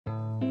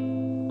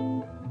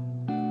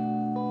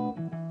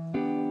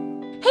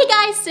Hey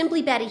guys,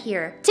 Simply Betta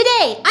here.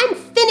 Today, I'm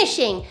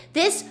finishing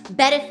this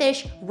Betta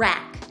fish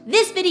rack.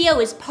 This video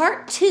is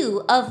part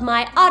 2 of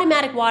my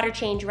automatic water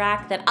change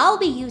rack that I'll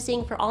be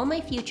using for all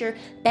my future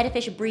Betta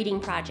fish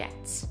breeding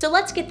projects. So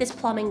let's get this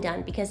plumbing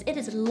done because it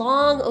is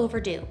long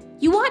overdue.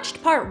 You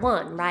watched part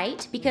 1,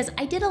 right? Because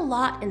I did a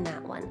lot in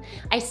that one.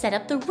 I set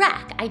up the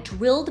rack, I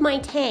drilled my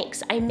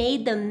tanks, I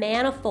made the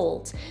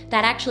manifolds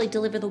that actually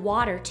deliver the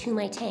water to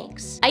my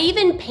tanks. I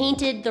even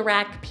painted the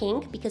rack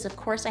pink because of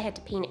course I had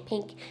to paint it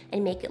pink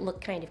and make it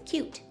look kind of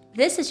cute.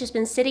 This has just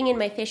been sitting in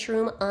my fish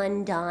room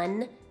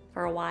undone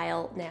for a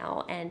while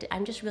now, and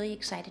I'm just really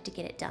excited to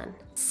get it done.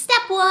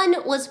 Step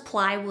 1 was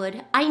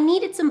plywood. I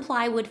needed some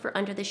plywood for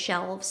under the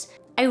shelves.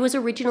 I was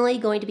originally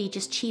going to be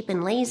just cheap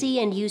and lazy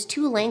and use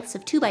 2 lengths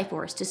of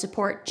 2x4s to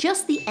support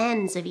just the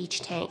ends of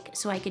each tank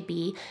so I could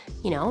be,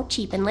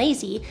 cheap and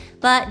lazy.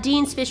 But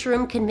Dean's Fish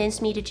Room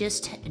convinced me to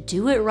just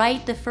do it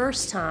right the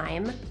first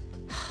time.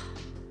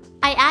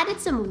 I added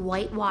some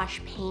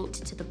whitewash paint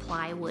to the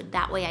plywood.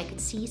 That way I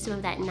could see some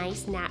of that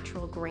nice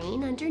natural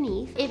grain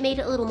underneath. It made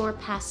it a little more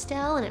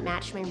pastel and it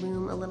matched my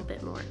room a little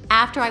bit more.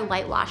 After I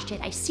whitewashed it,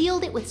 I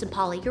sealed it with some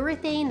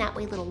polyurethane. That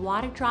way little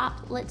water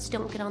droplets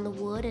don't get on the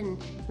wood and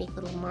make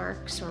little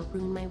marks or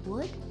ruin my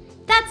wood.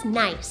 That's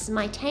nice.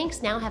 My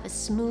tanks now have a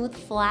smooth,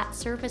 flat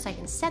surface I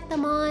can set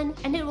them on,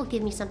 and it will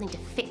give me something to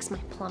fix my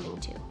plumbing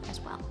to as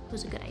well. It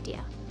was a good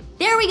idea.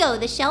 There we go,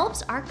 the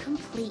shelves are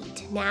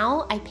complete.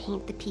 Now I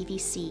paint the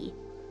PVC.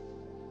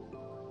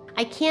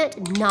 I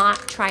can't not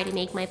try to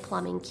make my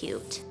plumbing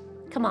cute.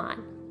 Come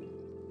on.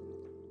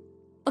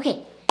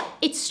 Okay,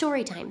 it's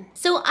story time.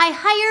 So I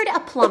hired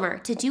a plumber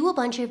to do a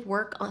bunch of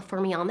work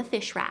for me on the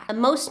fish rack,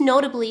 most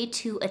notably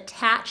to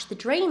attach the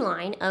drain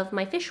line of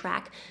my fish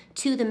rack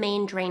to the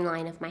main drain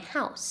line of my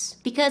house.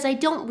 Because I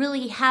don't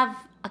really have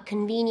a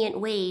convenient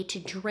way to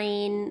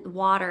drain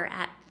water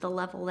at the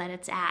level that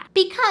it's at.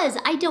 Because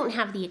I don't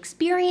have the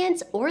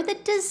experience or the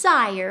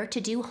desire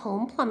to do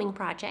home plumbing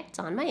projects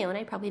on my own,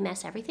 I probably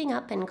mess everything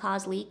up and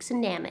cause leaks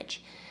and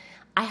damage.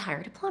 I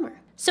hired a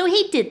plumber. So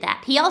he did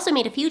that. He also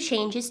made a few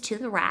changes to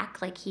the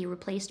rack, like he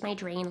replaced my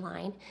drain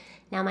line.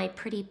 Now my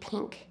pretty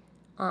pink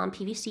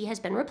PVC has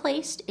been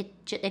replaced.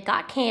 It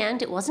got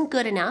canned, it wasn't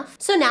good enough.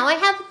 So now I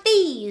have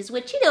these,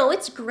 which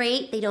it's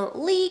great. They don't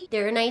leak,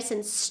 they're nice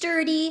and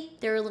sturdy.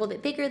 They're a little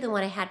bit bigger than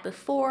what I had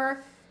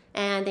before,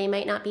 and they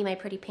might not be my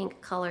pretty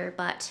pink color,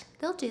 but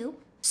they'll do.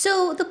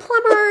 So the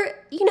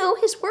plumber,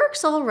 his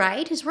work's all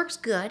right, his work's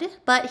good,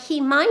 but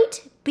he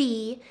might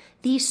be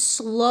the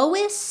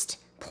slowest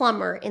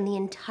plumber in the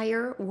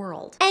entire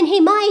world. And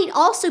he might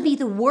also be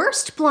the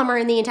worst plumber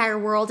in the entire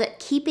world at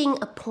keeping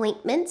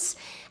appointments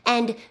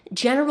and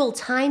general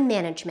time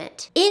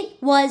management. It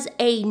was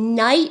a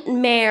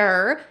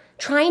nightmare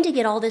trying to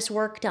get all this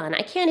work done.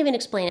 I can't even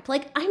explain it.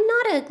 Like, I'm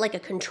not a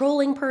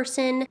controlling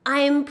person.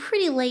 I'm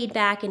pretty laid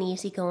back and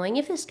easygoing.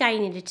 If this guy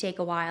needed to take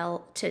a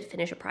while to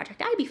finish a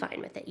project, I'd be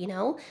fine with it,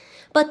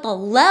 But the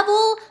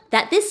level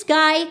that this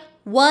guy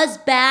was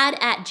bad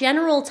at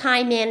general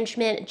time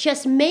management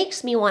just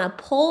makes me want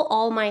to pull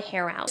all my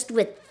hair out just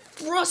with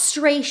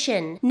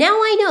frustration. Now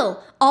I know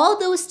all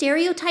those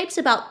stereotypes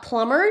about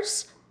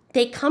plumbers,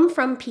 they come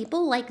from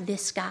people like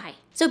this guy.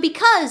 So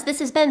because this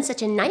has been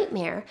such a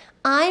nightmare,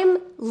 I'm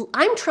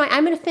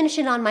gonna finish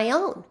it on my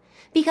own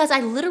because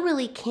I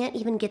literally can't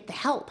even get the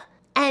help.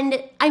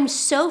 And I'm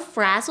so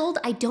frazzled,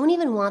 I don't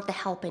even want the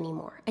help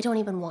anymore. I don't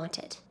even want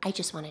it. I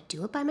just want to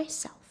do it by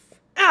myself.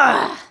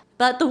 Ugh.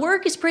 But the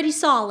work is pretty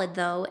solid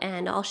though,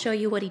 and I'll show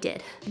you what he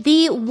did.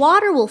 The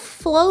water will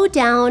flow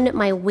down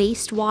my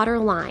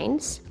wastewater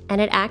lines,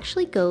 and it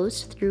actually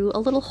goes through a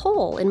little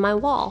hole in my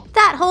wall.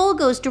 That hole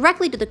goes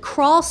directly to the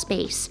crawl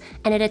space,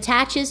 and it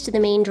attaches to the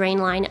main drain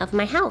line of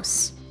my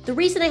house. The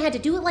reason I had to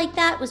do it like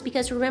that was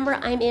because remember,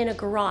 I'm in a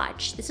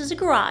garage. This is a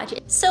garage.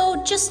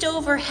 So just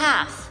over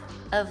half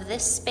of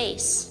this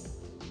space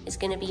is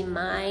gonna be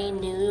my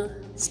new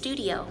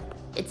studio.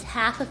 It's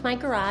half of my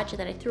garage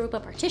that I threw up a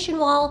partition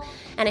wall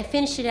and I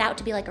finished it out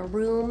to be like a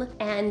room,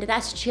 and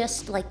that's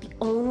just like the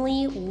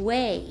only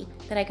way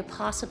that I could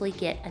possibly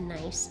get a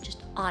nice,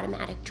 just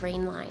automatic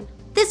drain line.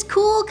 This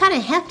cool, kind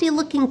of hefty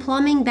looking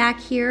plumbing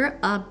back here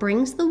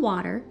brings the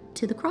water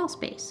to the crawl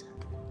space.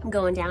 I'm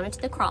going down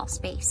into the crawl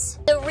space.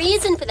 The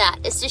reason for that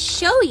is to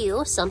show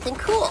you something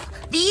cool.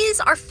 These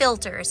are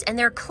filters and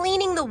they're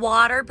cleaning the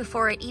water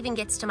before it even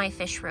gets to my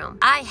fish room.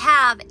 I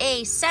have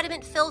a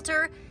sediment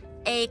filter,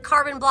 a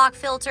carbon block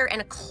filter,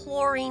 and a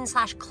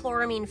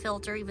chlorine/chloramine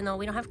filter, even though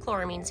we don't have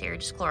chloramines here,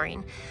 just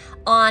chlorine,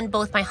 on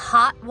both my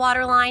hot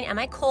water line and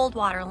my cold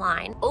water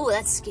line. Oh,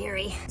 that's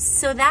scary.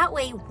 So that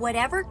way,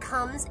 whatever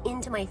comes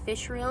into my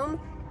fish room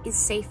is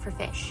safe for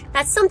fish.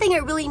 That's something I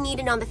really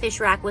needed on the fish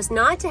rack, was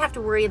not to have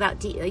to worry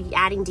about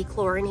adding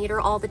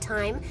dechlorinator all the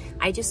time.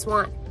 I just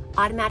want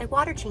automatic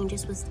water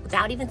changes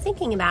without even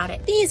thinking about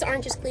it. These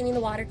aren't just cleaning the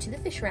water to the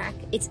fish rack,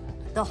 it's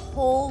the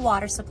whole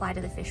water supply to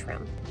the fish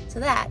room. So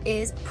that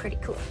is pretty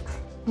cool.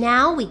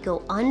 Now we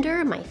go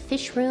under my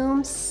fish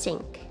room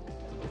sink.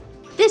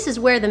 This is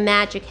where the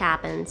magic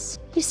happens.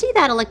 You see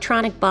that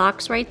electronic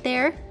box right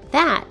there?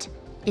 That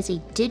is a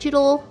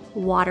digital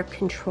water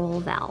control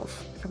valve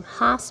from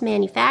Haas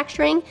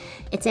Manufacturing.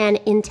 It's an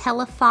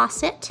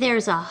IntelliFaucet.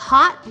 There's a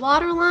hot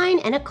water line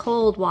and a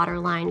cold water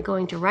line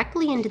going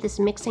directly into this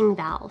mixing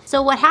valve.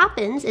 So what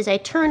happens is I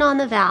turn on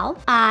the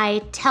valve,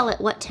 I tell it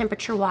what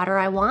temperature water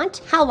I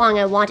want, how long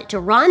I want it to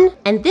run,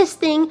 and this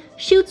thing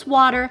shoots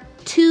water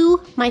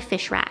to my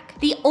fish rack.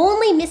 The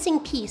only missing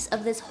piece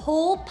of this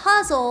whole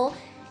puzzle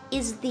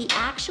is the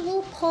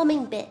actual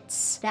plumbing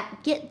bits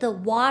that get the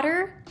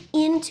water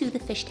into the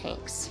fish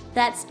tanks.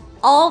 That's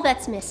all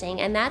that's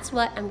missing, and that's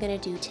what I'm gonna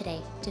do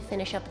today to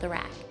finish up the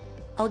rack.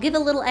 I'll give a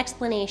little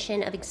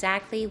explanation of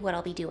exactly what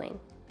I'll be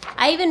doing.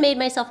 I even made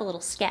myself a little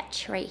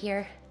sketch right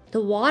here.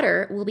 The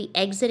water will be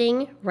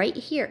exiting right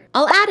here.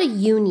 I'll add a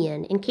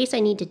union in case I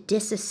need to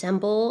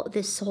disassemble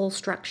this whole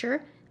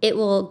structure. It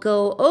will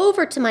go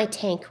over to my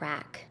tank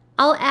rack.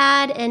 I'll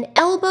add an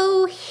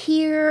elbow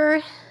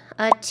here,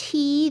 a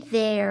T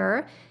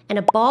there, and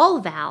a ball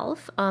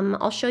valve.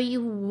 I'll show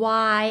you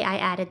why I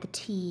added the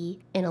T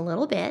in a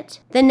little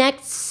bit. The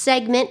next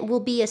segment will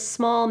be a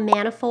small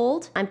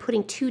manifold. I'm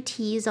putting 2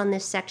 T's on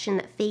this section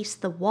that face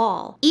the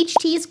wall. Each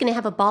T is gonna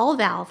have a ball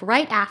valve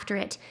right after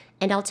it,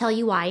 and I'll tell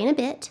you why in a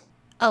bit.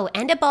 Oh,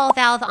 and a ball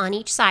valve on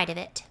each side of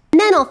it. And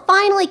then I'll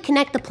finally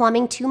connect the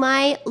plumbing to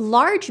my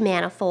large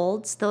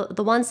manifolds, the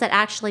ones that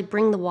actually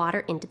bring the water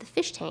into the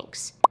fish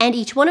tanks. And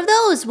each one of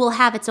those will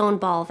have its own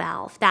ball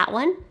valve. That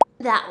one,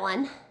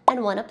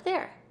 and one up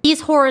there.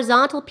 These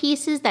horizontal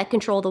pieces that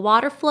control the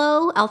water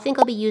flow, I'll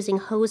be using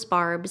hose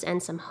barbs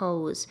and some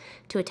hose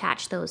to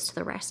attach those to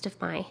the rest of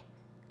my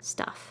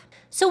stuff.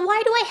 So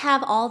why do I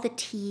have all the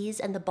T's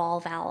and the ball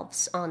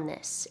valves on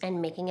this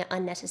and making it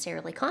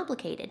unnecessarily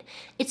complicated?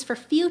 It's for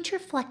future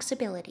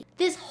flexibility.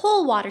 This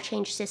whole water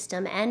change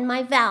system and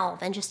my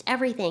valve and just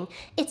everything,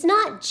 it's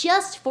not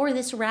just for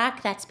this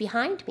rack that's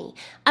behind me.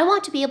 I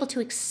want to be able to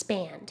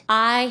expand.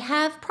 I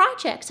have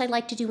projects I'd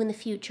like to do in the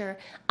future.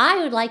 I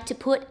would like to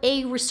put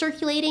a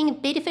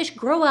recirculating betta fish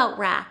grow out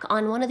rack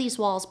on one of these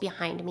walls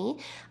behind me.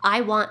 I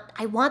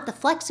want the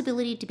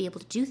flexibility to be able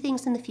to do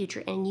things in the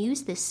future and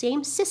use this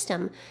same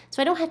system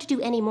so I don't have to do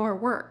any more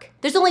work.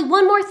 There's only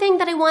one more thing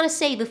that I want to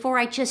say before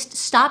I just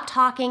stop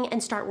talking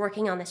and start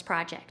working on this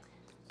project.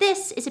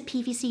 This is a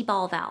PVC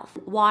ball valve.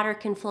 Water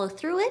can flow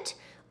through it,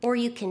 or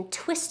you can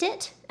twist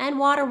it and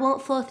water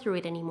won't flow through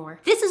it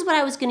anymore. This is what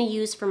I was gonna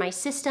use for my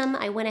system.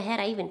 I went ahead,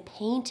 I even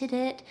painted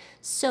it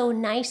so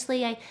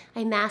nicely.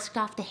 I masked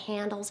off the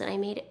handles and I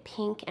made it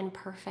pink and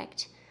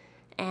perfect.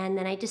 And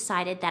then I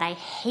decided that I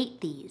hate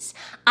these.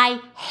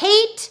 I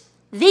hate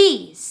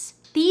these.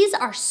 These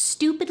are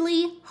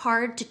stupidly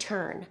hard to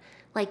turn.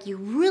 Like, you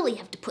really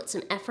have to put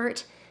some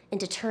effort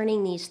into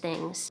turning these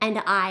things.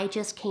 And I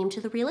just came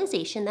to the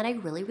realization that I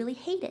really, really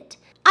hate it.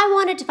 I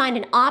wanted to find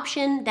an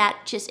option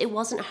that it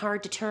wasn't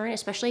hard to turn,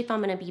 especially if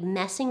I'm gonna be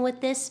messing with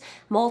this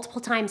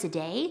multiple times a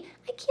day.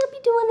 I can't be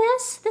doing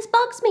this. This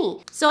bugs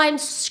me. So I'm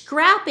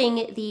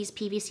scrapping these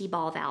PVC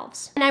ball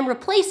valves and I'm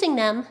replacing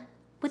them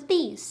with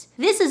these.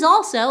 This is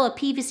also a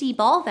PVC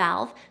ball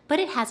valve, but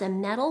it has a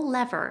metal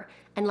lever.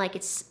 And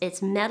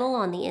it's metal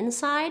on the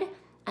inside,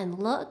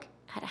 and look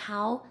at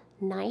how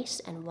nice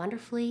and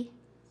wonderfully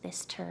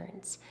this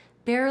turns.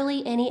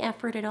 Barely any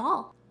effort at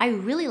all. I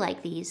really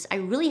like these. I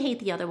really hate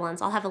the other ones.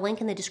 I'll have a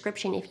link in the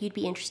description if you'd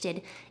be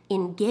interested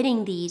in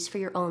getting these for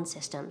your own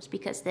systems,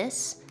 because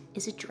this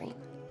is a dream.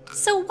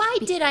 So why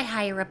did I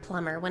hire a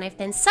plumber when I've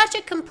been such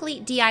a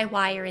complete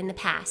DIYer in the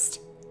past?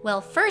 Well,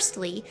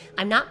 firstly,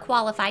 I'm not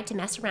qualified to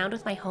mess around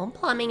with my home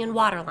plumbing and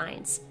water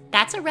lines.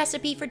 That's a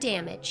recipe for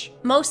damage.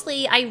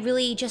 Mostly, I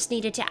really just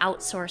needed to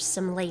outsource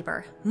some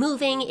labor.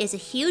 Moving is a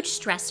huge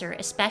stressor,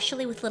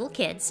 especially with little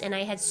kids, and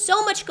I had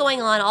so much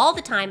going on all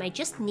the time, I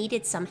just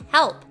needed some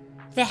help.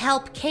 The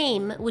help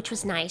came, which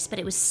was nice, but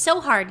it was so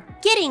hard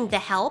getting the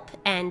help,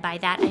 and by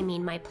that I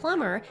mean my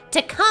plumber,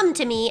 to come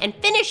to me and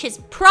finish his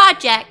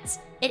projects.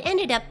 It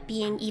ended up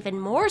being even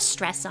more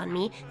stress on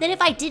me than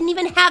if I didn't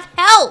even have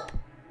help.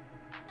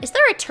 Is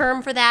there a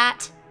term for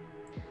that?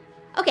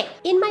 Okay,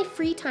 in my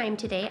free time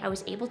today, I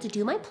was able to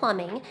do my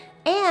plumbing,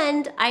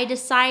 and I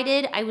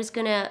decided I was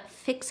gonna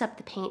fix up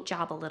the paint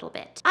job a little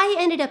bit. I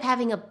ended up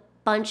having a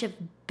bunch of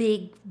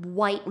big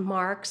white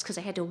marks because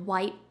I had to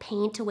wipe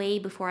paint away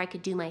before I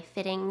could do my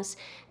fittings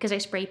because I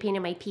spray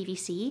painted my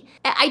PVC.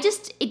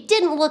 It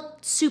didn't look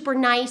super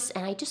nice,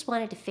 and I just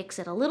wanted to fix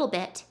it a little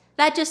bit.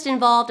 That just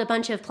involved a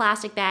bunch of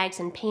plastic bags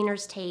and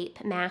painter's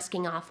tape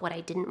masking off what I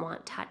didn't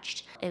want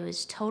touched. It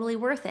was totally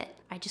worth it.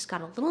 I just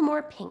got a little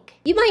more pink.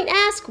 You might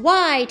ask,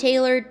 why,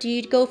 Taylor, do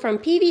you go from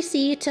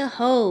PVC to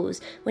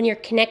hose when you're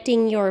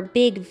connecting your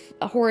big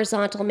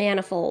horizontal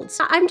manifolds?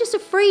 I'm just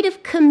afraid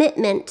of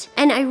commitment,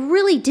 and I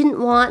really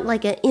didn't want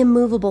like an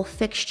immovable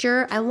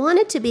fixture. I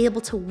wanted to be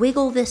able to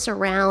wiggle this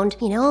around,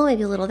 you know,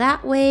 maybe a little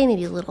that way,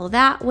 maybe a little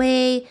that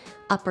way,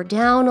 up or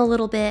down a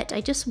little bit.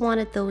 I just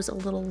wanted those a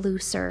little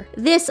looser.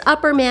 This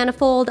upper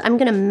manifold, I'm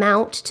gonna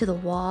mount to the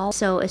wall,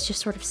 so it's just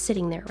sort of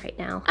sitting there right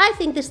now. I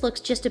think this looks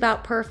just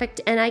about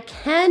perfect, and I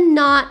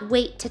cannot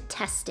wait to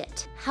test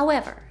it.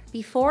 However,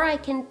 before I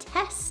can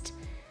test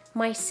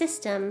my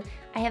system,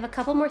 I have a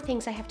couple more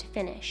things I have to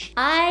finish.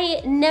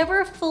 I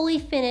never fully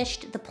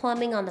finished the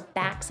plumbing on the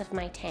backs of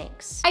my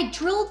tanks. I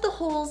drilled the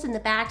holes in the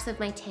backs of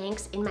my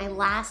tanks in my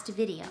last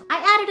video.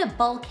 I added a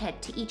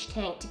bulkhead to each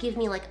tank to give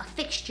me like a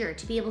fixture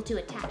to be able to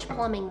attach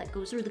plumbing that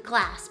goes through the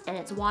glass and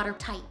it's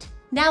watertight.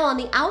 Now on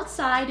the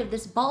outside of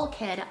this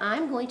bulkhead,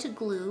 I'm going to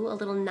glue a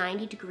little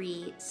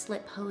 90-degree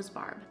slip hose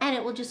barb, and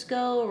it will just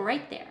go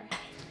right there.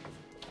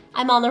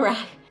 I'm on the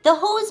rack. The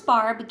hose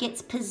barb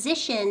gets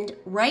positioned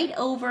right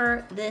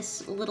over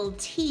this little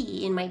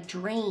T in my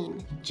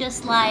drain,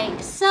 just like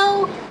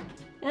so.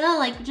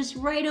 Like just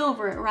right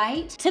over it,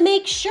 right? To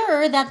make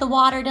sure that the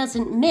water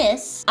doesn't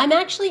miss, I'm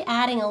actually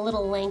adding a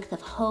little length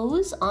of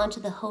hose onto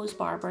the hose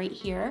barb right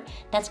here.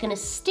 That's gonna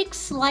stick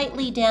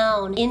slightly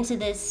down into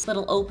this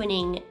little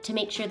opening to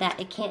make sure that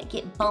it can't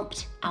get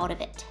bumped out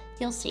of it.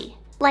 You'll see,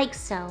 like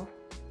so.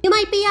 You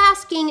might be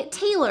asking,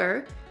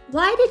 Taylor,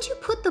 why did you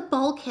put the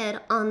bulkhead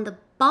on the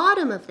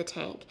bottom of the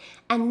tank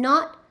and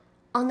not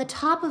on the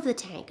top of the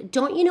tank?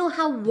 Don't you know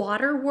how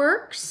water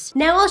works?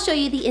 Now I'll show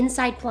you the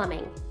inside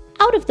plumbing.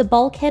 Out of the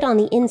bulkhead on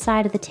the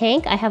inside of the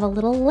tank, I have a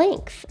little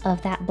length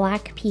of that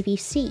black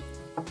PVC.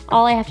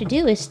 All I have to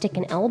do is stick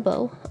an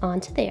elbow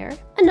onto there,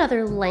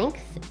 another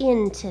length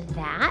into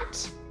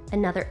that,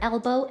 another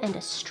elbow and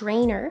a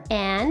strainer,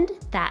 and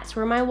that's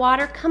where my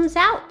water comes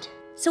out.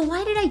 So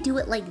why did I do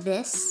it like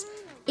this?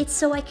 It's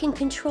so I can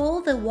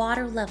control the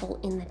water level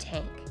in the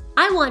tank.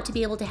 I want to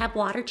be able to have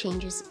water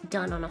changes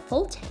done on a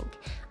full tank.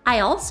 I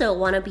also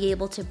want to be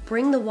able to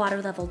bring the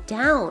water level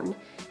down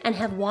and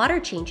have water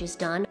changes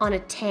done on a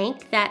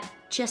tank that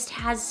just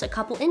has a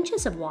couple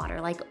inches of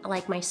water,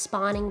 like my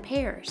spawning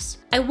pairs.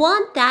 I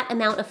want that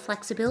amount of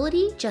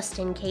flexibility just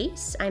in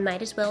case. I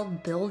might as well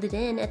build it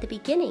in at the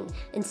beginning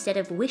instead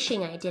of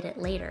wishing I did it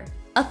later.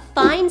 A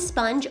fine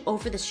sponge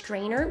over the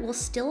strainer will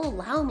still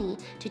allow me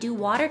to do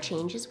water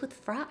changes with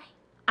Fry.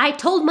 I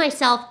told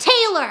myself,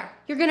 Taylor,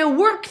 you're gonna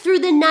work through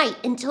the night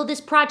until this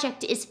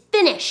project is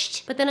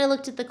finished. But then I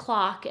looked at the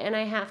clock and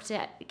I have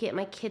to get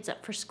my kids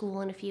up for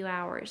school in a few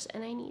hours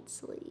and I need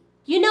sleep.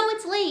 You know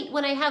it's late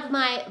when I have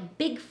my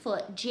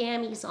Bigfoot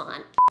jammies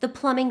on. The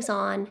plumbing's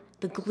on,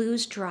 the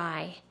glue's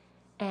dry,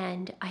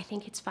 and I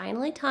think it's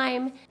finally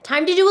time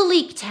to do a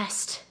leak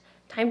test.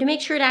 Time to make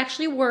sure it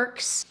actually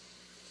works.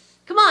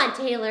 Come on,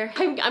 Taylor,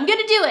 I'm gonna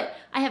do it.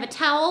 I have a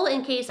towel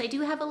in case I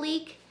do have a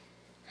leak,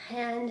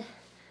 and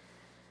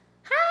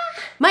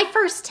my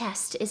first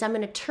test is I'm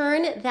gonna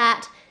turn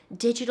that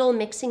digital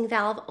mixing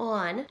valve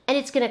on, and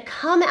it's gonna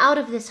come out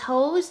of this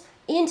hose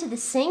into the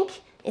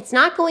sink. It's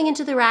not going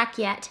into the rack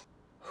yet.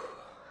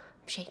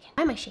 I'm shaking.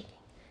 Why am I shaking?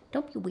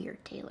 Don't be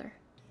weird, Taylor.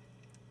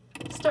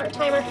 Start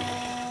timer.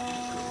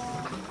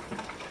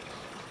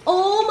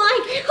 Oh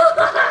my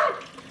God!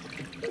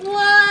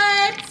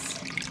 What?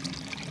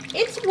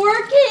 It's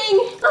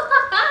working!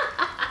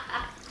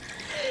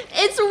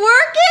 It's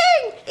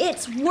working!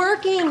 It's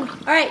working!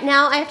 All right,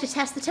 now I have to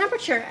test the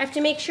temperature. I have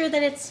to make sure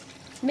that it's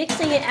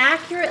mixing it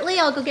accurately.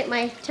 I'll go get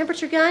my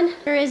temperature gun.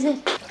 Where is it?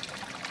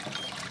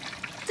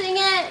 Sing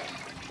it!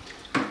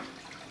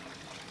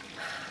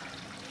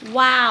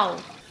 Wow.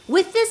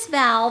 With this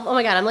valve, oh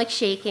my God, I'm like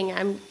shaking.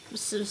 I'm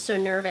so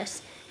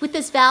nervous. With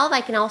this valve,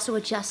 I can also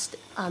adjust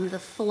the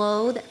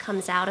flow that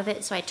comes out of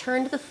it. So I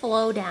turned the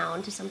flow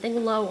down to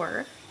something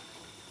lower.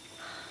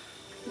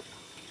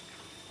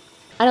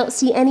 I don't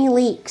see any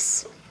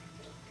leaks.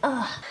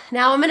 Ugh.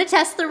 Now I'm gonna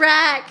test the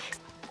rack.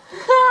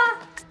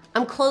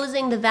 I'm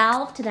closing the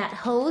valve to that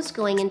hose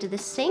going into the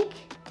sink,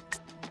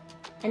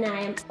 and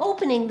I am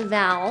opening the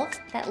valve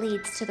that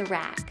leads to the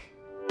rack.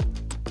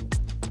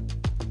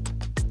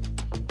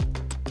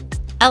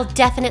 I'll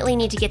definitely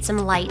need to get some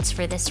lights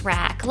for this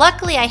rack.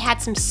 Luckily, I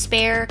had some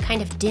spare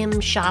kind of dim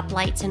shop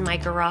lights in my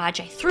garage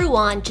I threw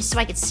on just so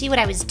I could see what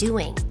I was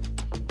doing.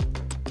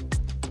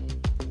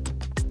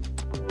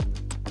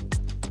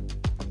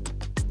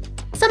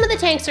 Some of the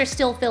tanks are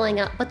still filling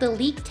up, but the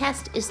leak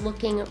test is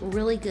looking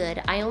really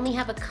good. I only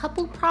have a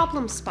couple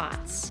problem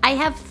spots. I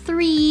have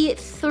 3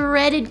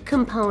 threaded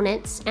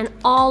components, and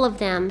all of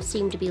them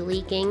seem to be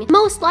leaking.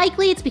 Most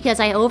likely it's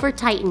because I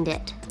over-tightened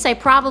it. So I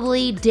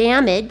probably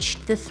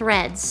damaged the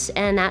threads,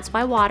 and that's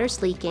why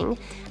water's leaking.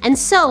 And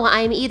so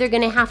I'm either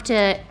gonna have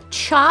to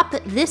chop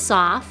this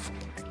off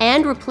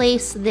and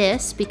replace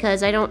this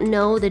because I don't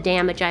know the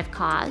damage I've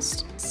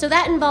caused. So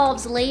that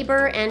involves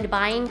labor and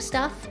buying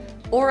stuff.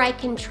 Or I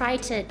can try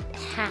to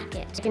hack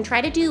it. I can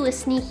try to do a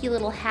sneaky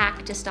little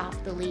hack to stop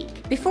the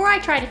leak. Before I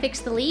try to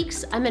fix the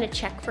leaks, I'm gonna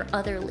check for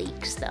other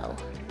leaks though.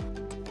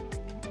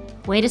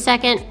 Wait a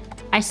second,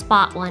 I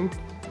spot one.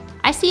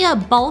 I see a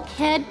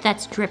bulkhead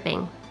that's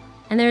dripping.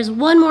 And there's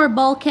one more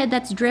bulkhead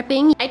that's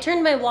dripping. I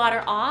turned my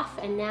water off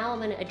and now I'm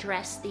gonna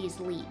address these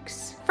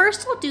leaks.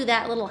 First I'll do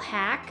that little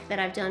hack that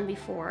I've done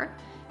before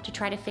to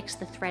try to fix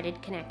the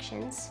threaded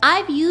connections.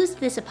 I've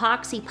used this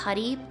epoxy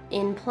putty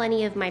in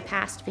plenty of my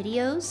past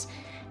videos,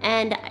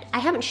 and I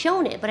haven't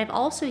shown it, but I've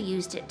also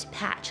used it to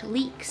patch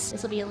leaks.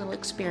 This will be a little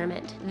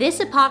experiment. This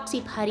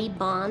epoxy putty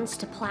bonds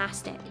to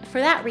plastic. For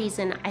that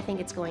reason, I think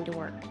it's going to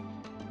work.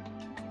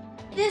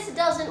 If this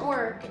doesn't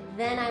work,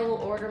 then I will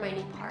order my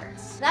new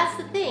parts. That's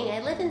the thing,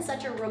 I live in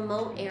such a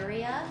remote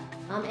area.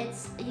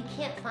 You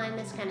can't find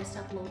this kind of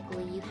stuff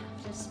locally. You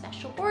have to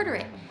special order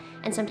it.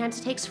 And sometimes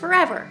it takes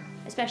forever,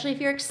 especially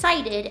if you're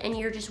excited and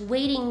you're just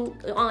waiting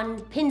on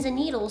pins and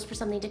needles for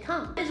something to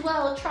come. As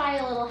well, try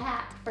a little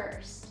hack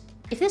first.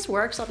 If this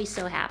works, I'll be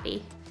so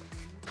happy.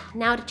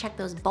 Now to check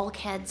those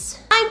bulkheads.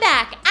 I'm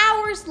back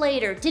hours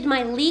later. Did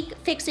my leak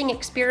fixing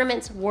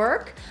experiments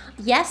work?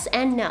 Yes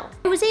and no.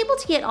 I was able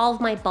to get all of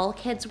my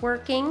bulkheads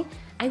working.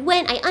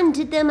 I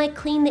undid them, I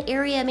cleaned the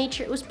area, made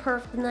sure it was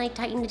perfect, and then I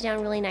tightened it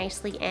down really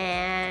nicely,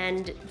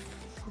 and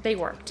they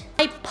worked.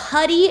 My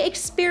putty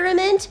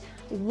experiment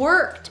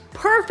worked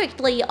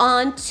perfectly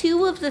on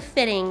 2 of the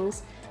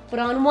fittings, but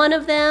on one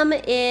of them,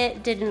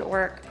 it didn't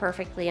work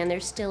perfectly, and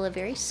there's still a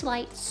very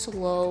slight,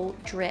 slow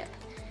drip.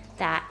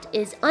 That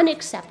is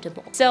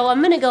unacceptable. So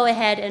I'm gonna go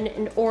ahead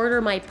and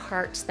order my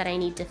parts that I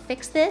need to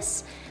fix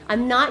this.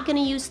 I'm not gonna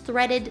use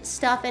threaded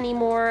stuff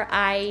anymore.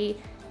 I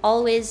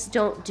always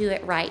don't do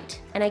it right,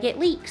 and I get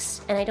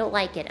leaks, and I don't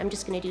like it. I'm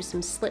just gonna do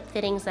some slip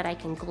fittings that I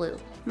can glue.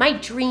 My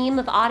dream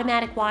of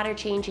automatic water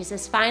changes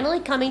is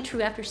finally coming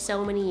true after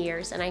so many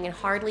years, and I can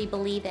hardly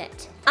believe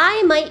it.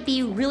 I might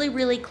be really,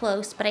 really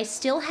close, but I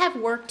still have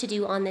work to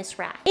do on this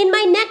rack. In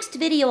my next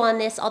video on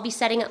this, I'll be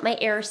setting up my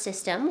air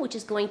system, which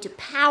is going to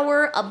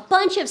power a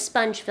bunch of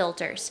sponge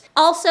filters.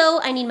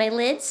 Also, I need my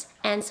lids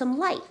and some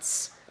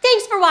lights.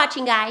 Thanks for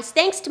watching, guys.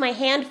 Thanks to my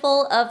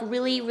handful of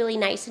really, really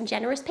nice and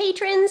generous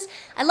patrons.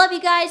 I love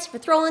you guys for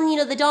throwing,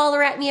 the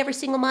dollar at me every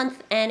single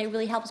month, and it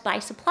really helps buy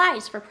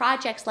supplies for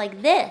projects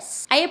like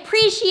this. I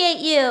appreciate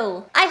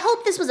you. I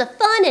hope this was a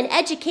fun and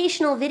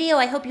educational video.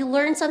 I hope you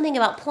learned something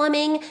about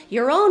plumbing,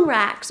 your own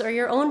racks, or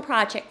your own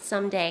projects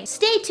someday.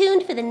 Stay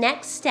tuned for the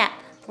next step,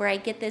 where I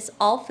get this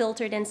all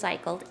filtered and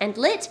cycled and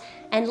lit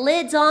and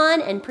lids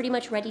on and pretty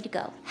much ready to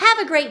go. Have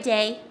a great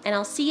day, and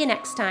I'll see you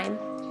next time.